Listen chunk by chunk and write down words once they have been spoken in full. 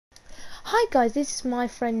Hi guys, this is my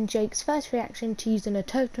friend Jake's first reaction to using a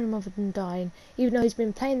totem other than dying. Even though he's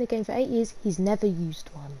been playing the game for 8 years, he's never used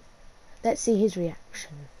one. Let's see his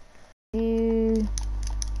reaction. You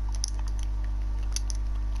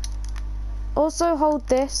also hold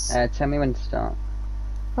this. Tell me when to start.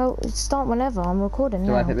 Well, start whenever. I'm recording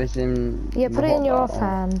now. Do I put this in? Yeah, put it in your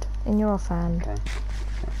offhand. In your offhand.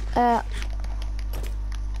 Okay.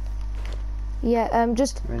 Yeah.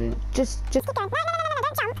 Just. Ready? Just. Keep going. No,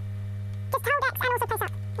 don't jump. Just hold X and also press up.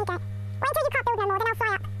 There you go. Wait until you can't build no more, then I'll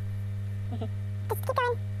fly up. Just keep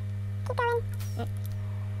going. Keep going.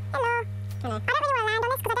 Hello. Hello. I don't really want to land on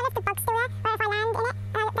this because I don't know if the bug's still there, or if I land in it,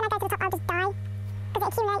 then I go to the top, I'll just die. Because it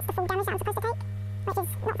accumulates the full damage that I'm supposed to take, which is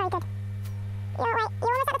not very good. You're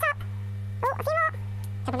almost at the top. Oh, a few more.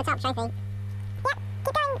 Top of the top, trophy. Yep,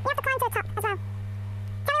 keep going. You have to climb to the top as well.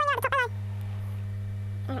 Tell me when you're at the top, hello.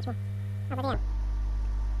 How much more? Oh, bloody hell.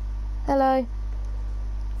 Hello.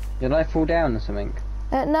 Did I fall down or something?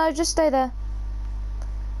 No, just stay there.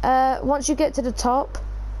 Once you get to the top,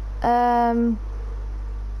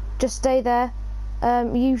 just stay there.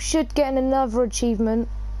 You should get another achievement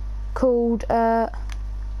called, tell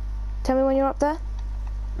me when you're up there.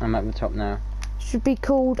 I'm at the top now. Should be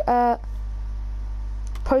called,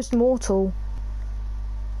 post-mortal.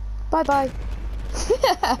 Bye-bye.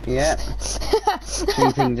 Yeah.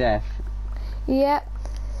 Choosing death. Yeah.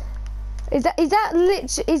 Is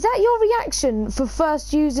that your reaction for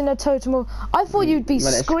first using a totem? I thought you'd be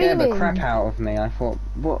screaming. Well, it scared the crap out of me. I thought,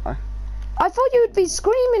 what? I thought you would be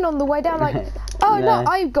screaming on the way down, like, oh no,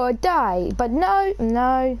 I've got to die. But no,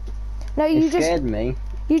 you just scared me.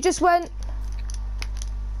 You just went,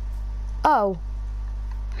 oh,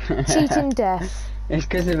 cheating death. It's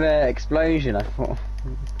because of an explosion, I thought.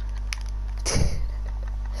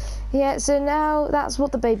 Yeah, so now that's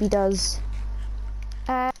what the baby does.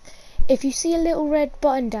 If you see a little red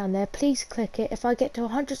button down there, please click it. If I get to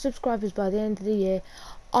 100 subscribers by the end of the year,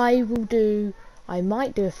 I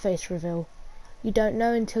might do a face reveal. You don't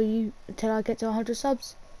know until I get to 100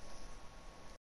 subs.